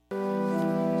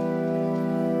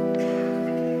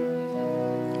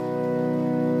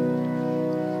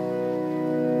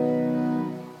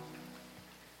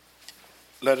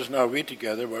Let us now read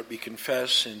together what we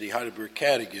confess in the Heidelberg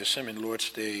Catechism in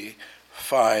Lord's Day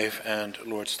 5 and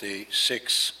Lord's Day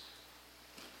 6.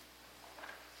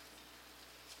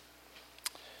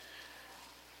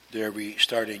 There we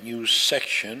start a new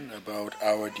section about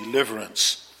our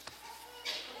deliverance.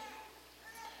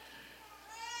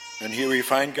 And here we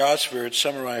find God's word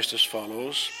summarized as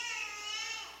follows.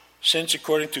 Since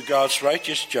according to God's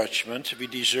righteous judgment we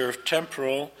deserve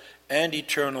temporal and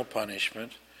eternal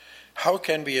punishment, how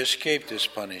can we escape this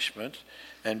punishment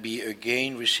and be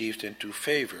again received into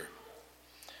favor?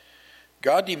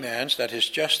 God demands that his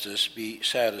justice be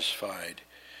satisfied.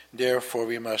 Therefore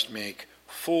we must make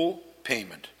full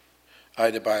payment,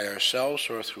 either by ourselves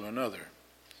or through another.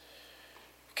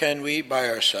 Can we by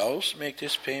ourselves make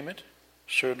this payment?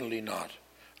 Certainly not.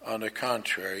 On the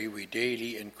contrary, we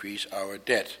daily increase our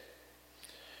debt.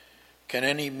 Can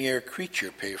any mere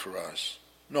creature pay for us?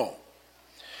 No.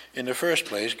 In the first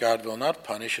place, God will not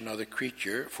punish another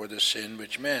creature for the sin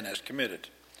which man has committed.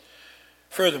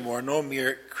 Furthermore, no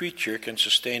mere creature can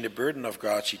sustain the burden of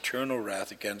God's eternal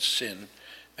wrath against sin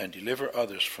and deliver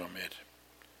others from it.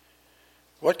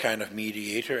 What kind of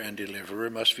mediator and deliverer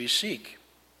must we seek?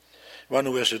 One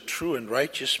who is a true and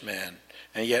righteous man,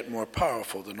 and yet more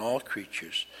powerful than all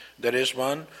creatures. That is,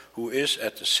 one who is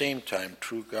at the same time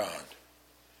true God.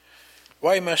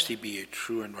 Why must he be a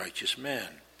true and righteous man?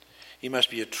 He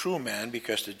must be a true man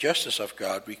because the justice of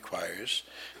God requires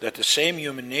that the same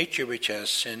human nature which has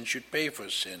sinned should pay for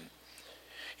sin.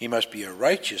 He must be a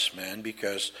righteous man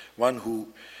because one who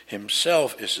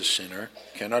himself is a sinner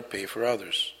cannot pay for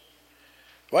others.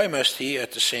 Why must he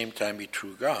at the same time be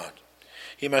true God?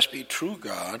 He must be true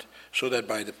God so that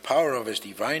by the power of his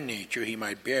divine nature he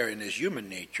might bear in his human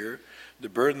nature the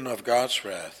burden of God's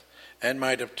wrath and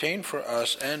might obtain for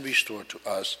us and restore to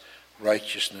us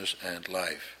righteousness and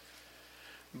life.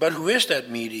 But who is that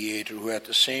mediator who at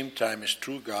the same time is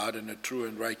true God and a true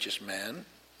and righteous man?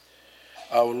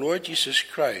 Our Lord Jesus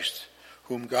Christ,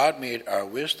 whom God made our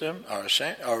wisdom,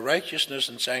 our righteousness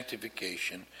and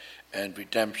sanctification and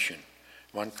redemption.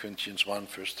 1 Corinthians 1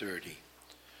 verse 30.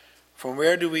 From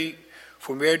where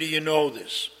do you know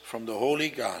this? From the Holy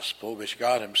Gospel, which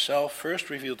God himself first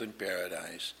revealed in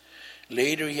paradise.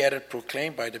 Later he had it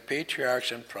proclaimed by the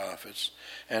patriarchs and prophets,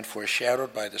 and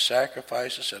foreshadowed by the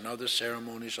sacrifices and other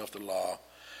ceremonies of the law.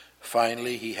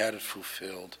 Finally he had it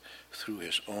fulfilled through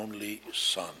his only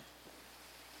Son.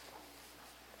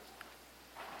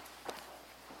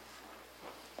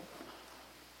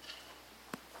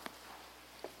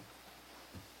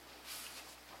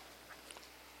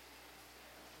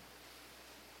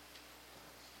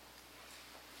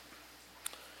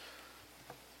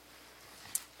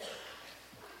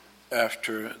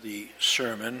 After the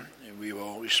sermon, we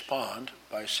will respond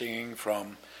by singing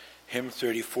from hymn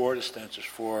 34, the stanzas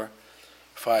 4,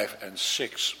 5, and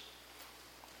 6.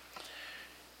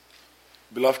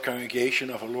 Beloved congregation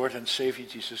of our Lord and Savior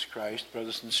Jesus Christ,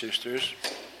 brothers and sisters,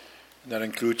 and that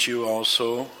includes you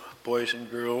also, boys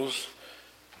and girls,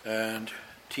 and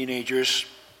teenagers.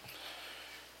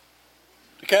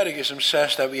 The Catechism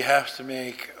says that we have to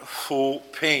make full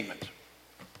payment.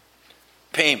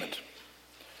 Payment.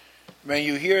 When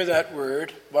you hear that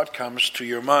word, what comes to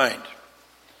your mind?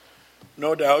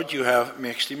 No doubt you have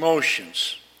mixed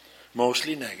emotions,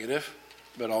 mostly negative,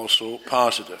 but also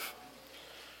positive.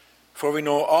 For we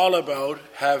know all about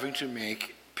having to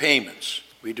make payments.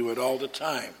 We do it all the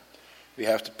time. We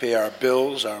have to pay our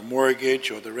bills, our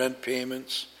mortgage, or the rent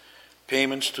payments,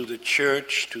 payments to the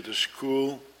church, to the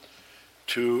school,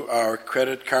 to our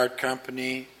credit card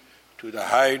company, to the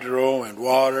hydro and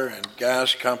water and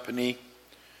gas company.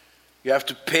 You have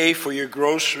to pay for your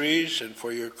groceries and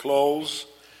for your clothes.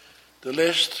 The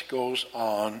list goes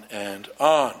on and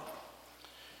on.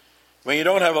 When you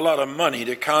don't have a lot of money,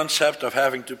 the concept of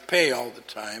having to pay all the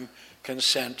time can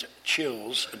send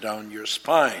chills down your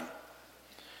spine.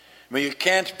 When you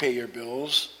can't pay your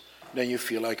bills, then you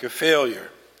feel like a failure.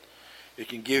 It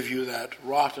can give you that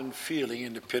rotten feeling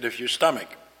in the pit of your stomach.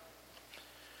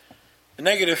 The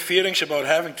negative feelings about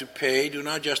having to pay do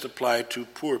not just apply to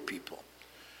poor people.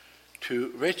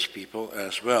 To rich people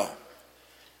as well.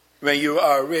 When you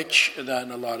are rich,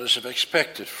 then a lot is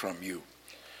expected from you.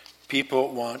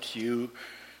 People want you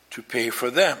to pay for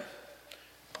them.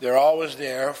 They're always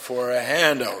there for a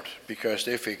handout because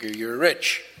they figure you're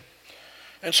rich.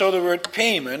 And so the word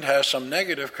payment has some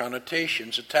negative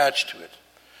connotations attached to it.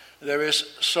 There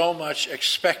is so much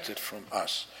expected from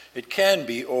us. It can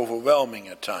be overwhelming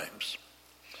at times.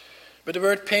 But the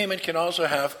word payment can also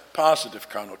have positive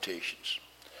connotations.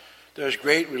 There's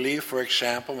great relief, for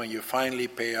example, when you finally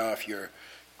pay off your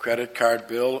credit card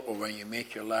bill or when you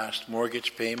make your last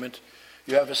mortgage payment.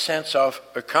 You have a sense of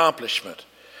accomplishment.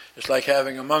 It's like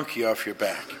having a monkey off your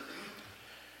back.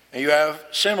 And you have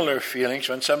similar feelings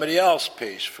when somebody else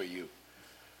pays for you.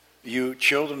 You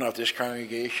children of this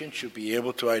congregation should be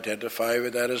able to identify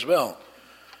with that as well.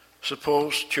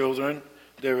 Suppose, children,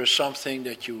 there is something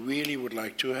that you really would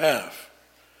like to have.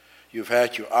 You've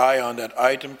had your eye on that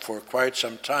item for quite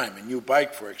some time, a new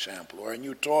bike, for example, or a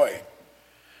new toy.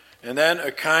 And then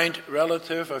a kind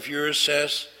relative of yours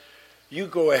says, you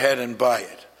go ahead and buy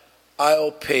it.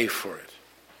 I'll pay for it.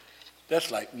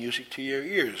 That's like music to your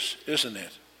ears, isn't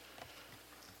it?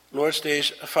 Lord's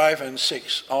Days 5 and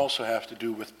 6 also have to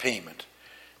do with payment.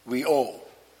 We owe.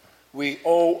 We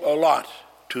owe a lot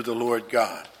to the Lord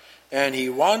God, and He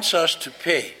wants us to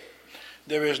pay.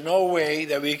 There is no way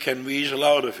that we can weasel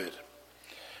out of it.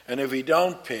 And if we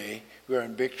don't pay, we're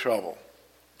in big trouble.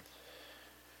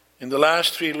 In the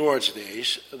last 3 Lord's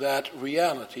Days, that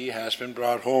reality has been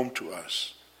brought home to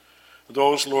us.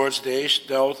 Those Lord's Days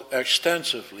dealt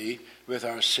extensively with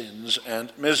our sins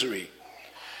and misery.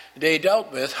 They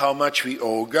dealt with how much we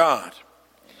owe God.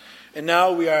 And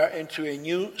now we are into a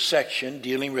new section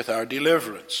dealing with our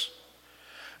deliverance.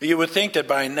 You would think that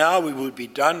by now we would be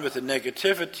done with the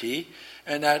negativity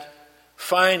and that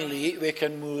finally we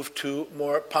can move to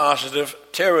more positive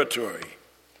territory.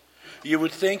 You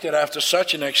would think that after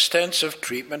such an extensive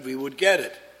treatment we would get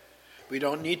it. We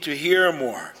don't need to hear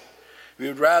more. We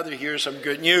would rather hear some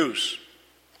good news.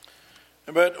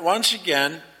 But once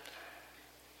again,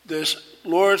 this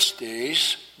Lord's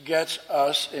Days gets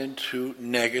us into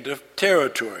negative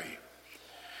territory.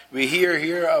 We hear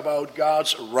here about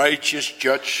God's righteous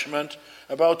judgment,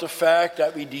 about the fact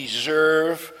that we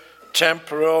deserve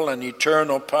temporal and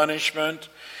eternal punishment.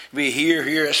 We hear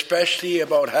here especially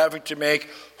about having to make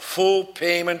full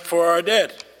payment for our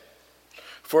debt.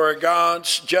 For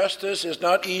God's justice is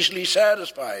not easily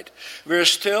satisfied. We're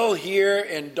still here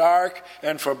in dark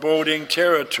and foreboding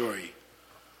territory.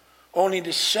 Only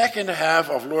the second half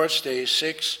of Lord's Day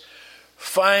 6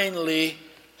 finally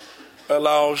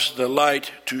allows the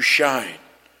light to shine.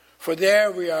 For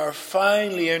there we are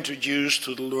finally introduced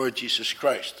to the Lord Jesus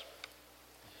Christ.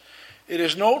 It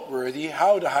is noteworthy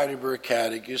how the Heidelberg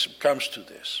Catechism comes to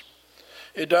this.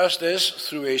 It does this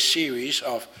through a series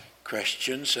of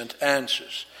questions and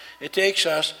answers. It takes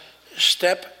us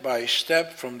step by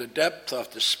step from the depth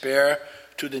of despair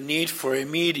to the need for a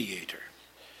mediator.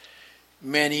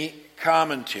 Many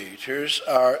commentators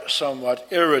are somewhat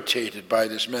irritated by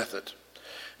this method.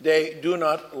 They do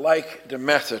not like the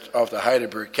method of the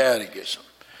Heidelberg Catechism.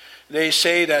 They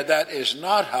say that that is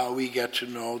not how we get to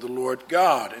know the Lord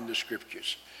God in the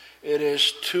Scriptures. It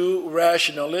is too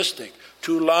rationalistic,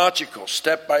 too logical,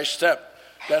 step by step.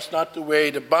 That's not the way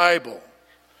the Bible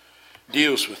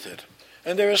deals with it.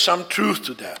 And there is some truth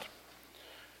to that.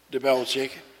 The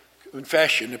Belgic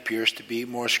Confession appears to be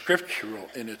more scriptural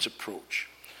in its approach.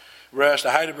 Whereas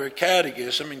the Heidelberg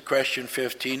Catechism in question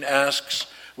 15 asks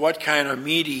what kind of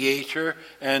mediator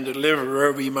and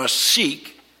deliverer we must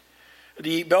seek,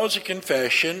 the Belgic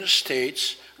Confession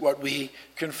states what we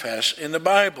confess in the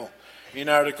Bible. In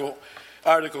Article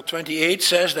 28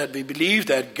 says that we believe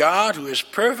that God, who is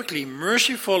perfectly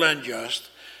merciful and just,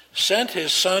 sent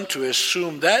his Son to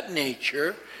assume that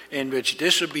nature in which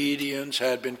disobedience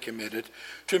had been committed,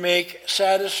 to make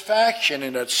satisfaction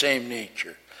in that same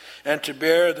nature, and to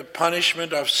bear the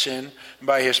punishment of sin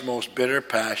by his most bitter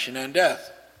passion and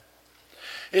death.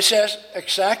 It says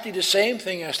exactly the same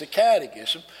thing as the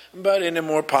Catechism, but in a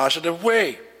more positive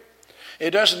way.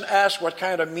 It doesn't ask what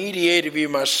kind of mediator we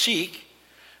must seek,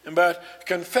 but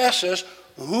confesses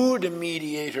who the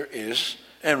mediator is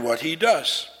and what he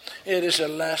does. It is a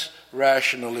less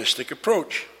rationalistic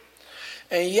approach.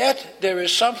 And yet there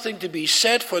is something to be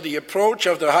said for the approach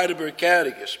of the Heidelberg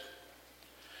Catechism.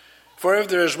 For if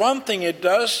there is one thing it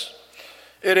does,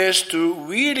 it is to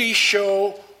really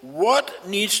show what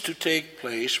needs to take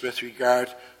place with regard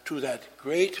to that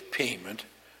great payment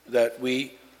that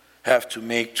we have to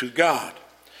make to God.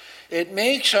 It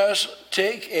makes us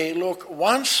take a look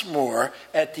once more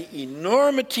at the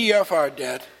enormity of our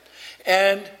debt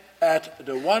and at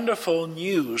the wonderful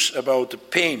news about the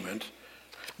payment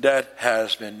that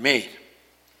has been made.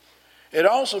 It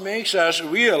also makes us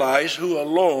realize who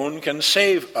alone can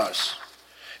save us.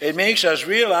 It makes us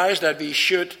realize that we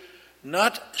should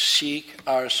not seek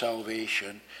our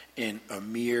salvation in a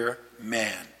mere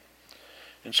man.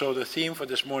 And so the theme for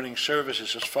this morning's service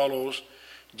is as follows: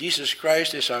 Jesus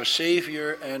Christ is our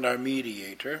Savior and our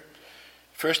mediator.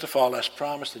 First of all, as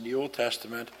promised in the Old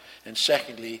Testament, and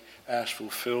secondly, as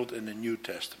fulfilled in the New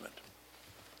Testament.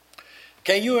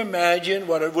 Can you imagine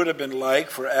what it would have been like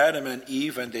for Adam and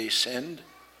Eve when they sinned?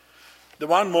 The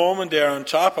one moment they're on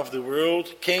top of the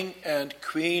world, king and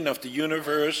queen of the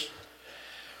universe.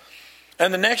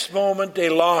 And the next moment they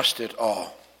lost it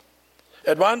all.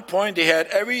 At one point they had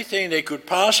everything they could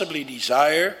possibly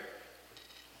desire,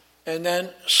 and then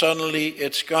suddenly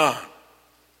it's gone.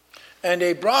 And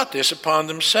they brought this upon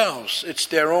themselves. It's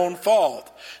their own fault.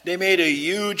 They made a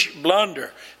huge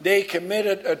blunder. They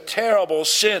committed a terrible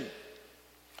sin.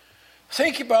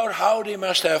 Think about how they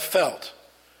must have felt.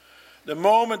 The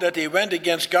moment that they went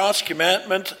against God's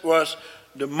commandment was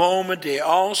the moment they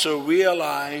also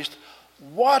realized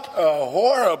what a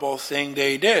horrible thing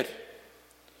they did.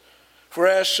 For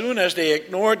as soon as they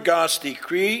ignored God's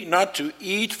decree not to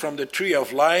eat from the tree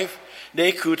of life,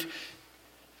 they could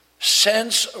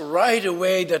sense right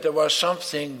away that there was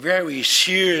something very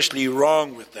seriously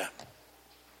wrong with them.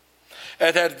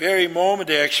 At that very moment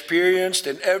they experienced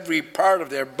in every part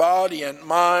of their body and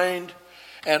mind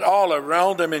and all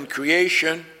around them in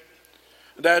creation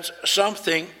that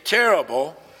something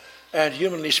terrible and,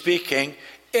 humanly speaking,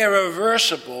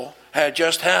 irreversible had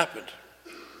just happened.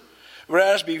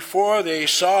 Whereas before they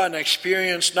saw and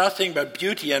experienced nothing but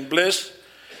beauty and bliss,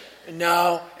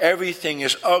 now everything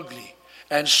is ugly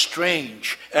and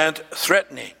strange and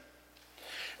threatening.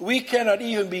 We cannot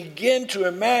even begin to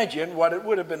imagine what it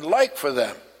would have been like for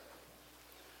them.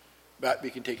 But we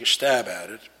can take a stab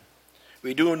at it.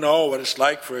 We do know what it's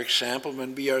like, for example,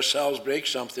 when we ourselves break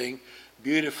something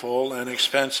beautiful and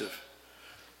expensive.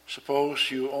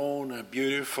 Suppose you own a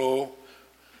beautiful,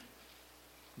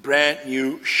 brand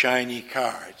new, shiny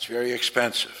car. It's very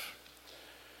expensive.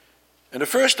 And the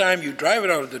first time you drive it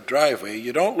out of the driveway,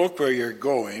 you don't look where you're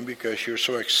going because you're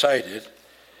so excited,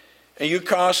 and you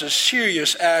cause a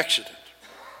serious accident.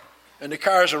 And the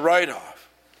car is a write-off.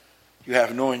 You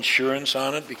have no insurance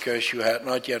on it because you had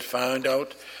not yet found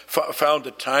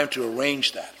the time to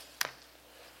arrange that.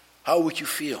 How would you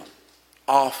feel?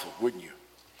 Awful, wouldn't you?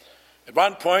 At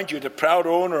one point, you're the proud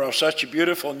owner of such a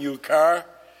beautiful new car,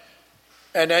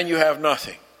 and then you have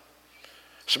nothing.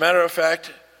 As a matter of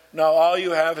fact, now all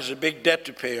you have is a big debt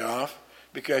to pay off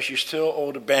because you still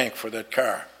owe the bank for that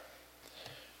car.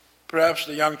 Perhaps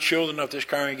the young children of this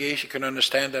congregation can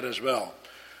understand that as well.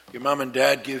 Your mom and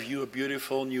dad give you a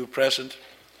beautiful new present.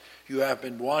 You have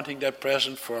been wanting that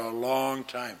present for a long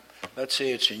time. Let's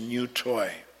say it's a new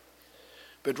toy.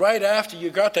 But right after you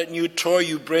got that new toy,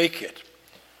 you break it.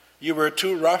 You were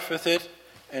too rough with it,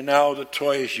 and now the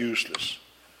toy is useless.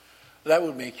 That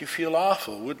would make you feel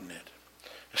awful, wouldn't it?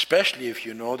 Especially if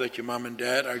you know that your mom and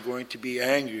dad are going to be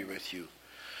angry with you.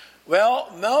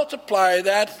 Well, multiply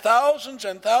that thousands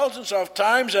and thousands of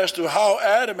times as to how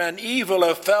Adam and Eve will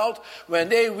have felt when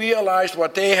they realized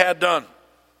what they had done.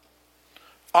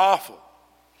 Awful.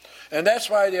 And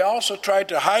that's why they also tried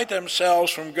to hide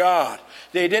themselves from God.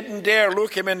 They didn't dare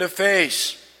look him in the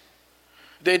face.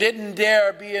 They didn't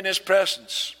dare be in his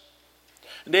presence.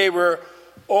 They were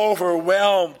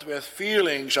overwhelmed with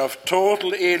feelings of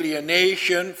total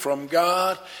alienation from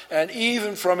God and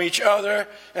even from each other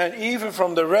and even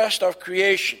from the rest of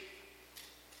creation.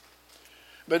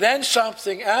 But then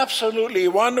something absolutely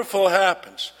wonderful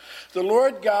happens. The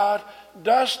Lord God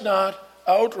does not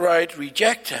outright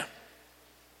reject them.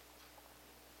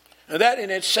 And that in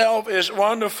itself is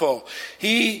wonderful.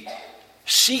 He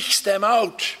seeks them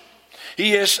out.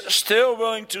 He is still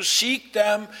willing to seek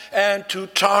them and to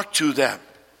talk to them.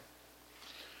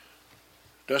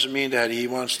 Doesn't mean that he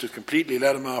wants to completely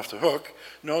let them off the hook.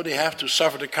 No, they have to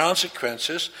suffer the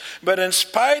consequences. But in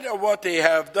spite of what they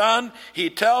have done, he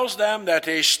tells them that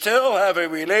they still have a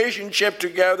relationship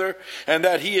together and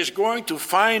that he is going to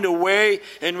find a way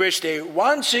in which they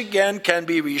once again can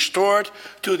be restored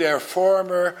to their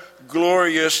former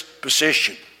glorious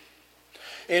position.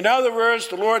 In other words,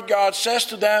 the Lord God says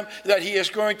to them that he is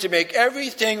going to make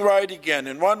everything right again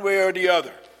in one way or the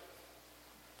other.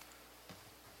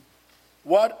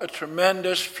 What a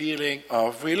tremendous feeling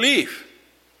of relief.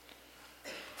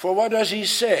 For what does he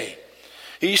say?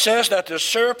 He says that the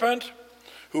serpent,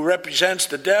 who represents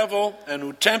the devil and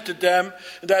who tempted them,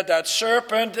 that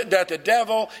serpent, that the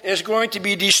devil is going to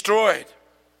be destroyed.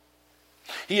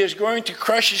 He is going to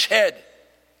crush his head.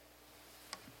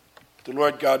 The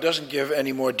Lord God doesn't give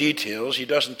any more details. He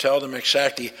doesn't tell them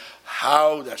exactly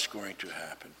how that's going to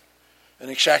happen and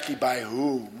exactly by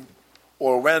whom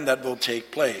or when that will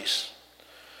take place.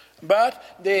 But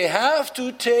they have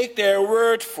to take their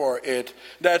word for it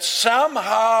that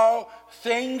somehow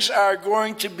things are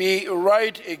going to be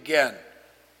right again.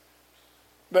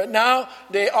 But now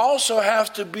they also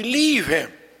have to believe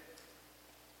him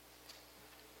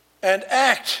and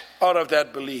act out of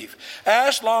that belief.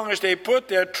 As long as they put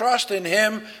their trust in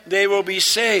him, they will be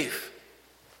safe.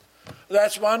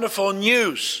 That's wonderful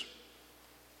news.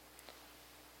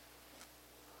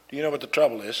 Do you know what the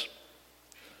trouble is?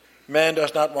 Man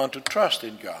does not want to trust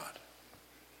in God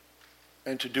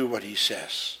and to do what he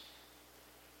says.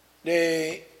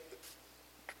 They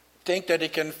think that they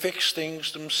can fix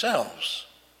things themselves.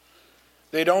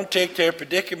 They don't take their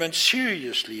predicament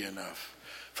seriously enough.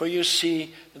 For you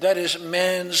see, that is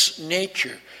man's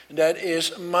nature. That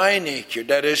is my nature.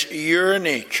 That is your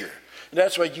nature.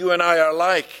 That's what you and I are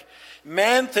like.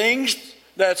 Man thinks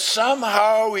that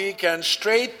somehow he can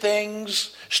straighten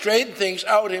things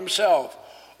out himself,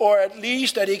 or at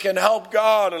least that he can help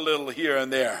God a little here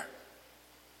and there,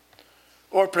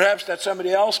 or perhaps that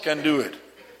somebody else can do it.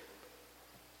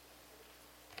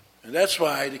 And that's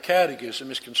why the Catechism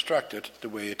is constructed the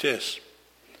way it is.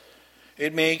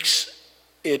 It makes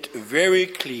it very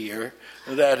clear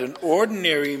that an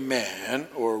ordinary man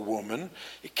or woman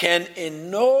can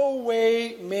in no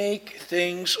way make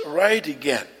things right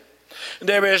again.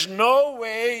 There is no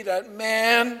way that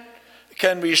man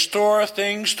can restore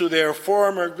things to their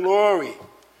former glory.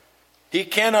 He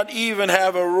cannot even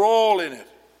have a role in it,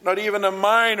 not even a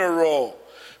minor role.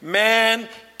 Man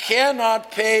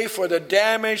cannot pay for the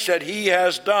damage that he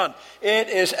has done. It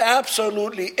is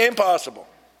absolutely impossible.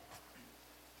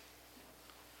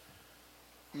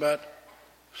 But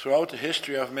throughout the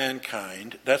history of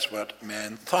mankind, that's what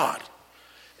man thought.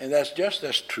 And that's just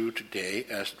as true today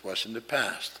as it was in the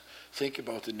past. Think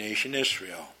about the nation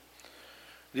Israel.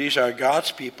 These are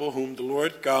God's people whom the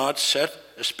Lord God set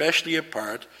especially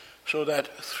apart so that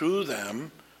through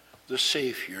them the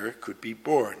Savior could be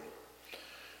born.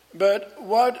 But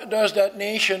what does that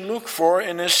nation look for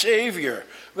in a Savior?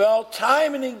 Well,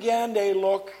 time and again they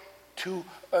look to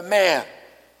a man.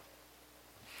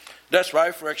 That's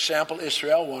why, for example,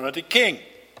 Israel wanted a king.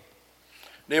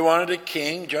 They wanted a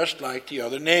king just like the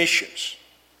other nations.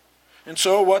 And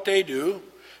so what they do,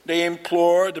 they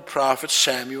implore the prophet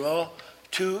Samuel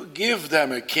to give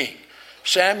them a king.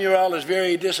 Samuel is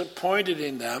very disappointed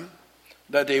in them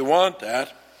that they want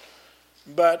that,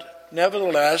 but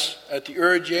nevertheless, at the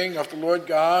urging of the Lord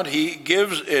God, he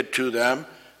gives it to them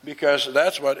because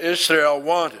that's what Israel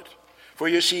wanted. For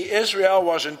you see, Israel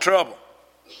was in trouble.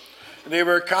 They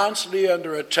were constantly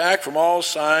under attack from all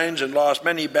sides and lost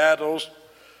many battles.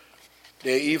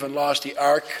 They even lost the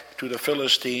ark to the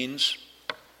Philistines.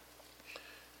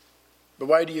 But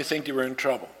why do you think they were in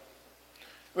trouble?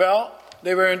 Well,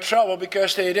 they were in trouble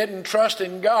because they didn't trust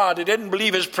in God. They didn't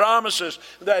believe his promises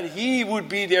that he would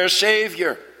be their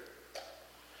Savior.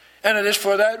 And it is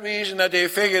for that reason that they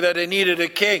figured that they needed a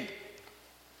king.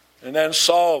 And then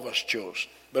Saul was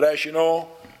chosen. But as you know,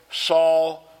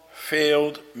 Saul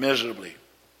failed miserably.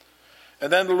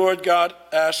 And then the Lord God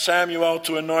asked Samuel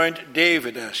to anoint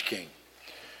David as king.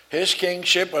 His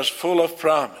kingship was full of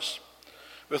promise.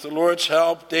 With the Lord's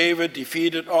help, David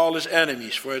defeated all his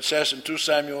enemies. For it says in 2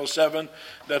 Samuel 7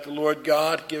 that the Lord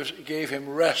God gave him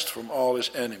rest from all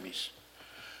his enemies.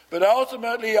 But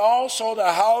ultimately also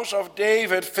the house of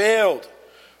David failed.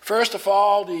 First of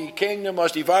all, the kingdom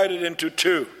was divided into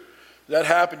two. That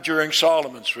happened during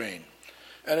Solomon's reign.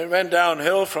 And it went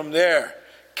downhill from there.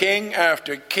 King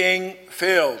after king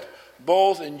failed,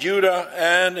 both in Judah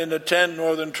and in the 10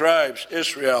 northern tribes,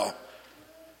 Israel.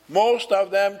 Most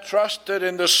of them trusted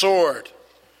in the sword,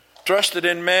 trusted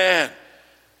in man,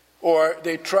 or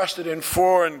they trusted in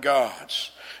foreign gods.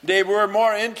 They were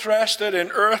more interested in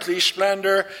earthly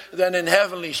splendor than in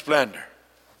heavenly splendor.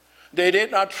 They did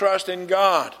not trust in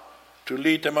God to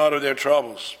lead them out of their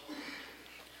troubles.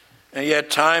 And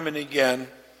yet time and again,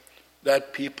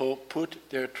 that people put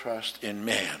their trust in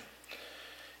man.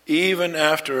 Even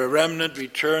after a remnant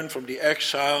returned from the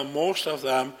exile, most of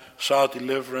them sought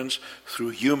deliverance through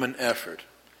human effort.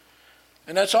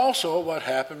 And that's also what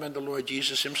happened when the Lord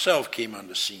Jesus himself came on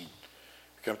the scene.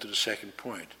 We come to the second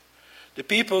point. The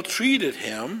people treated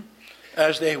him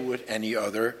as they would any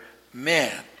other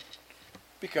man,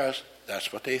 because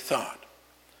that's what they thought.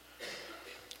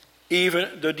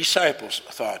 Even the disciples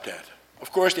thought that.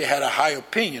 Of course, they had a high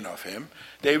opinion of him.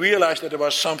 They realized that there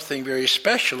was something very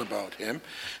special about him.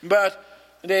 But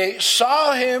they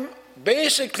saw him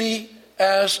basically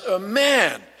as a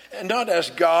man and not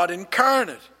as God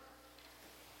incarnate.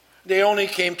 They only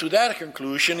came to that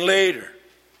conclusion later.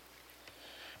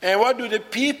 And what do the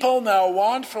people now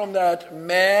want from that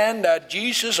man, that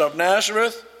Jesus of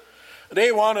Nazareth?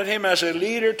 They wanted him as a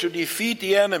leader to defeat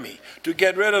the enemy, to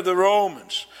get rid of the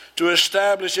Romans, to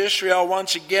establish Israel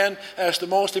once again as the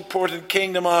most important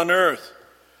kingdom on earth.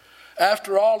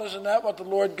 After all, isn't that what the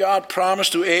Lord God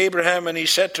promised to Abraham when he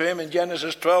said to him in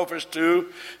Genesis 12 verse 2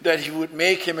 that he would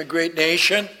make him a great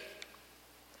nation?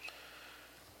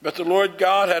 But the Lord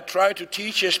God had tried to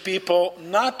teach his people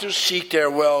not to seek their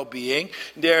well-being,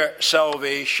 their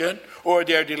salvation, or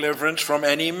their deliverance from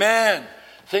any man.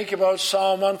 Think about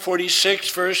Psalm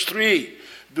 146, verse 3.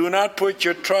 Do not put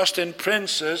your trust in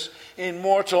princes, in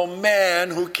mortal man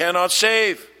who cannot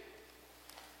save.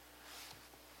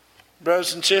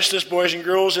 Brothers and sisters, boys and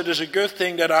girls, it is a good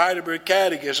thing that the Heidelberg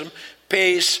Catechism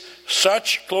pays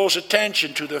such close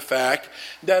attention to the fact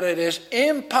that it is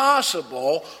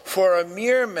impossible for a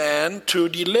mere man to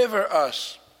deliver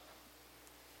us.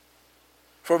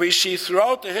 For we see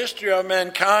throughout the history of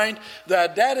mankind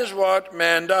that is what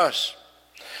man does.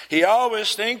 He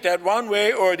always thinks that one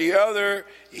way or the other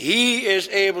he is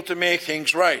able to make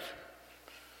things right.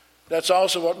 That's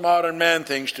also what modern man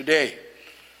thinks today.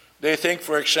 They think,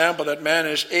 for example, that man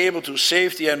is able to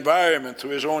save the environment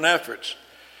through his own efforts,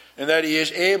 and that he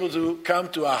is able to come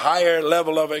to a higher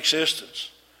level of existence.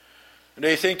 And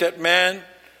they think that man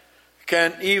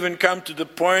can even come to the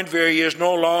point where he is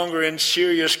no longer in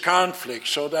serious conflict,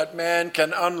 so that man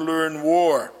can unlearn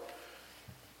war.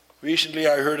 Recently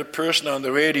I heard a person on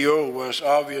the radio who was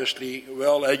obviously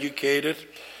well educated,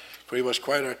 for he was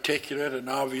quite articulate and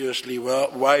obviously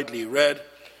widely read,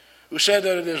 who said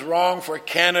that it is wrong for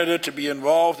Canada to be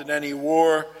involved in any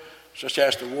war, such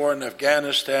as the war in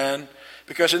Afghanistan,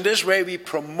 because in this way we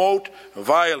promote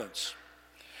violence.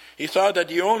 He thought that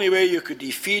the only way you could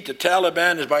defeat the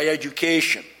Taliban is by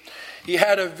education. He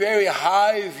had a very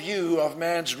high view of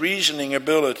man's reasoning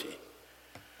ability.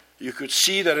 You could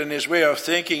see that in his way of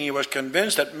thinking, he was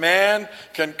convinced that man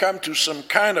can come to some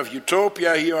kind of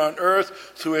utopia here on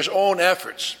earth through his own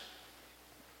efforts.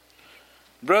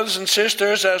 Brothers and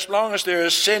sisters, as long as there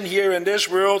is sin here in this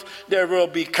world, there will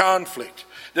be conflict.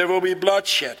 There will be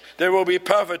bloodshed. There will be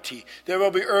poverty. There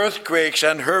will be earthquakes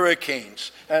and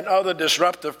hurricanes and other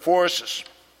disruptive forces.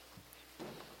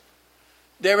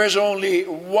 There is only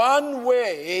one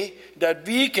way that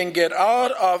we can get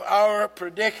out of our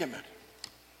predicament,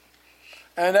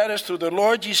 and that is through the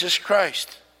Lord Jesus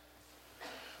Christ.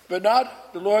 But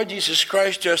not the Lord Jesus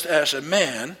Christ just as a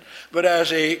man, but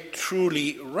as a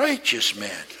truly righteous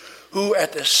man, who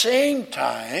at the same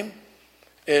time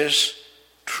is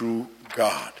true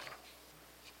God.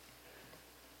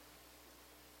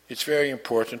 It's very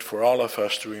important for all of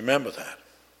us to remember that.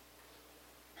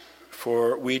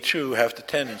 For we too have the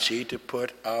tendency to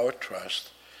put our trust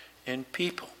in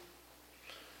people.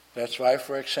 That's why,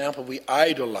 for example, we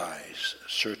idolize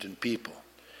certain people.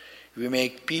 We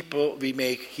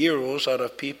make heroes out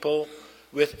of people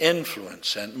with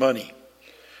influence and money.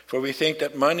 For we think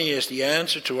that money is the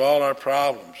answer to all our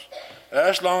problems.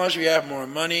 As long as we have more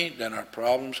money, then our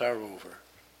problems are over.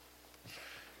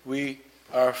 We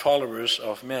are followers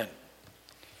of men.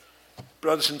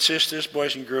 Brothers and sisters,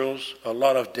 boys and girls, a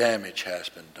lot of damage has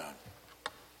been done.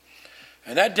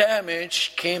 And that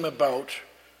damage came about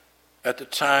at the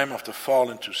time of the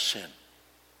fall into sin.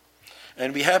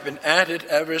 And we have been at it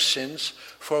ever since,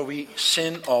 for we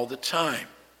sin all the time.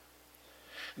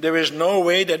 There is no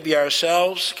way that we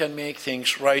ourselves can make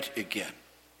things right again.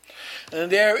 And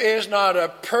there is not a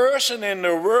person in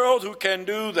the world who can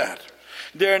do that.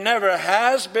 There never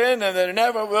has been and there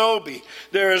never will be.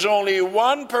 There is only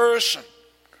one person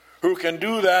who can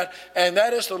do that, and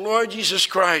that is the Lord Jesus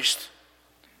Christ.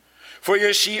 For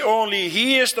you see, only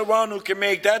He is the one who can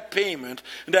make that payment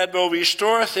that will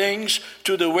restore things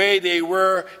to the way they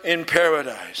were in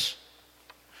paradise.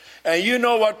 And you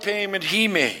know what payment He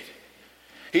made.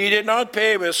 He did not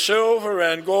pay with silver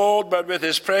and gold, but with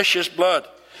His precious blood.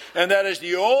 And that is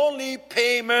the only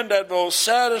payment that will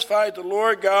satisfy the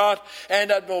Lord God and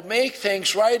that will make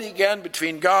things right again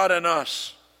between God and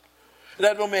us.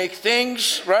 That will make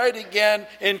things right again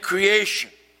in creation.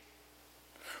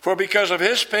 For because of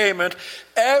His payment,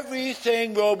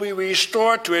 everything will be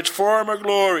restored to its former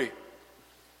glory.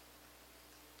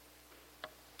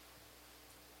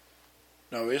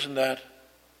 Now, isn't that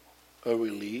a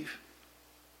relief?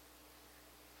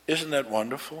 Isn't that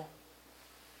wonderful?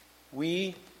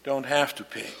 We don't have to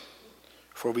pay,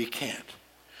 for we can't.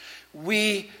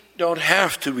 We don't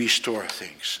have to restore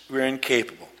things. We're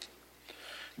incapable.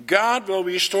 God will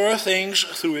restore things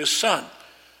through His Son.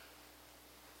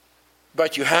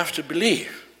 But you have to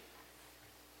believe.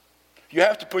 You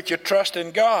have to put your trust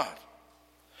in God.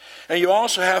 And you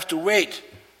also have to wait,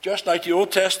 just like the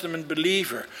Old Testament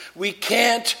believer. We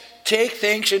can't take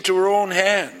things into our own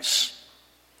hands.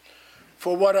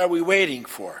 For what are we waiting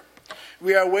for?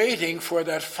 We are waiting for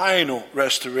that final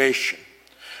restoration.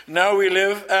 Now we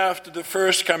live after the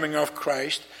first coming of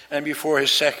Christ and before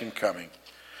His second coming.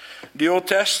 The Old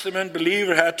Testament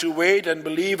believer had to wait and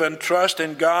believe and trust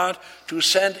in God to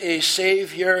send a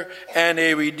Savior and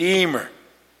a Redeemer.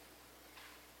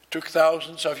 took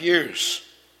thousands of years.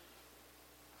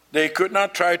 They could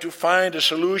not try to find a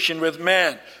solution with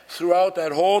man throughout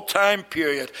that whole time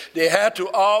period. They had to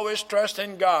always trust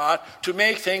in God to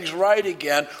make things right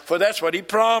again, for that's what he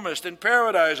promised in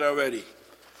paradise already.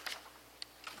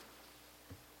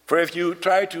 For if you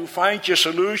try to find your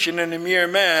solution in a mere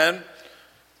man,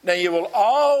 then you will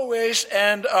always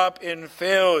end up in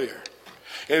failure.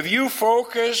 If you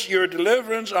focus your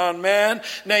deliverance on man,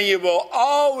 then you will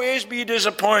always be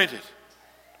disappointed.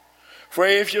 For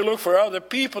if you look for other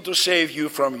people to save you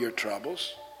from your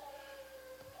troubles,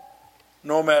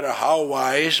 no matter how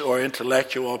wise or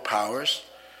intellectual powers,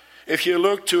 if you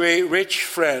look to a rich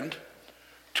friend,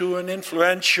 to an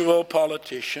influential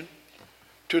politician,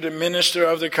 to the minister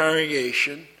of the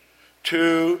congregation,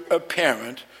 to a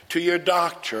parent, to your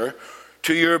doctor,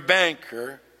 to your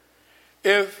banker,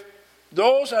 if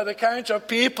those are the kinds of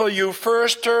people you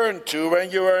first turn to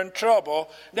when you are in trouble,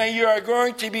 then you are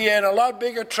going to be in a lot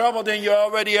bigger trouble than you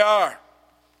already are.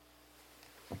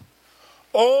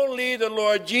 Only the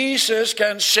Lord Jesus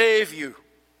can save you.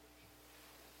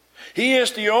 He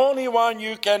is the only one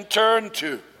you can turn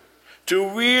to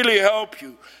really help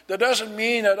you. That doesn't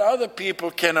mean that other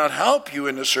people cannot help you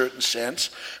in a certain sense,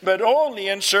 but only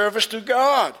in service to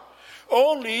God.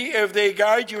 Only if they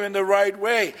guide you in the right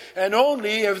way, and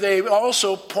only if they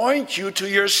also point you to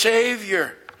your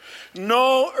Savior.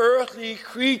 No earthly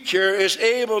creature is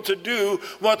able to do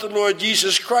what the Lord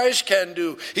Jesus Christ can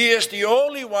do. He is the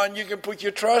only one you can put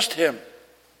your trust in.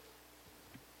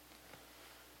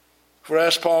 For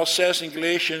as Paul says in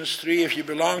Galatians 3, if you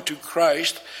belong to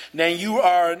Christ, then you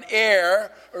are an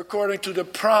heir according to the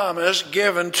promise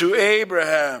given to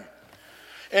Abraham.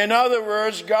 In other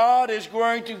words, God is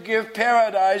going to give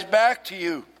paradise back to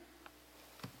you.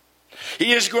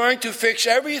 He is going to fix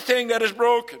everything that is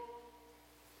broken.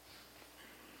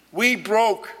 We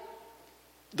broke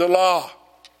the law,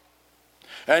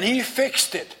 and he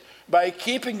fixed it by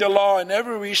keeping the law in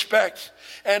every respect,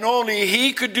 and only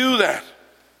he could do that.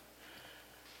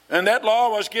 And that law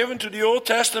was given to the Old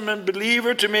Testament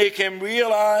believer to make him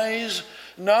realize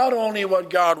not only what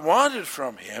God wanted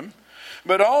from him,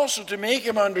 but also to make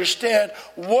him understand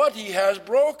what he has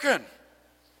broken.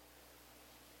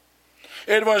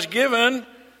 It was given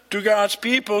to God's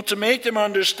people to make them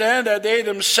understand that they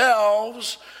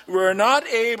themselves were not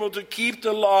able to keep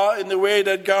the law in the way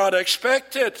that God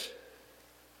expected.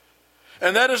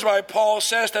 And that is why Paul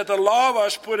says that the law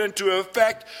was put into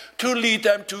effect to lead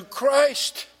them to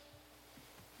Christ.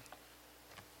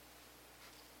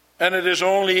 And it is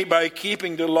only by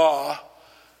keeping the law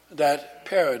that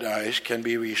paradise can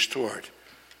be restored.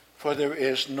 For there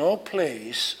is no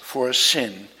place for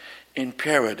sin in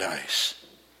paradise.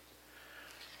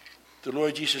 The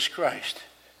Lord Jesus Christ,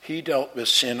 he dealt with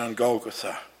sin on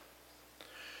Golgotha.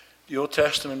 The Old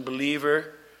Testament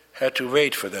believer had to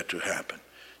wait for that to happen.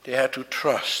 They had to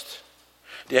trust.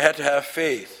 They had to have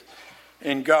faith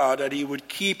in God that he would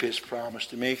keep his promise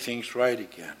to make things right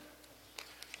again.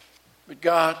 But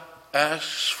God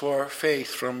asks for faith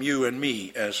from you and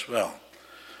me as well.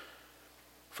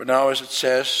 For now, as it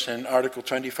says in Article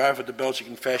 25 of the Belgian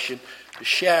Confession, the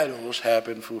shadows have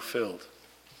been fulfilled.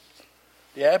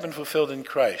 They have been fulfilled in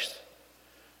Christ.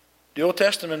 The Old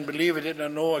Testament believer did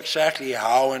not know exactly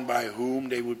how and by whom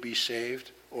they would be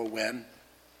saved or when.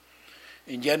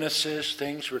 In Genesis,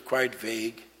 things were quite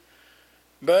vague.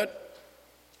 But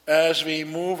as we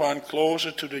move on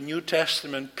closer to the New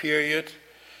Testament period,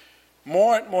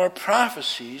 more and more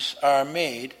prophecies are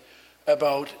made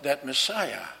about that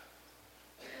Messiah.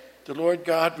 The Lord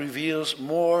God reveals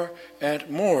more and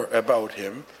more about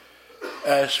him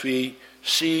as we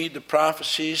see the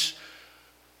prophecies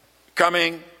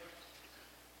coming,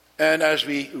 and as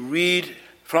we read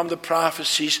from the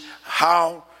prophecies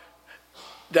how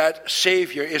that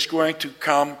Savior is going to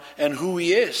come and who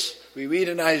he is. We read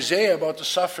in Isaiah about the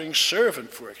suffering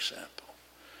servant, for example.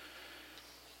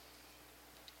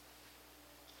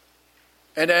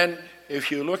 And then, if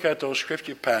you look at those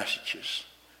scripture passages,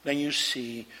 then you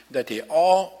see that they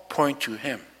all point to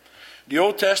him. The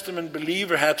Old Testament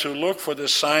believer had to look for the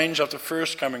signs of the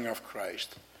first coming of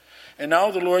Christ. And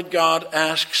now the Lord God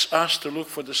asks us to look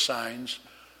for the signs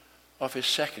of his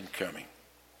second coming.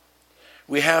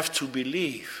 We have to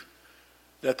believe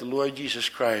that the Lord Jesus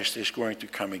Christ is going to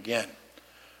come again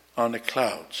on the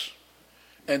clouds,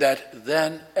 and that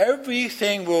then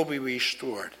everything will be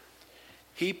restored.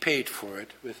 He paid for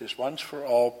it with his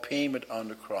once-for-all payment on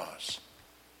the cross.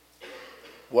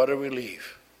 What a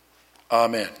relief.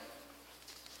 Amen.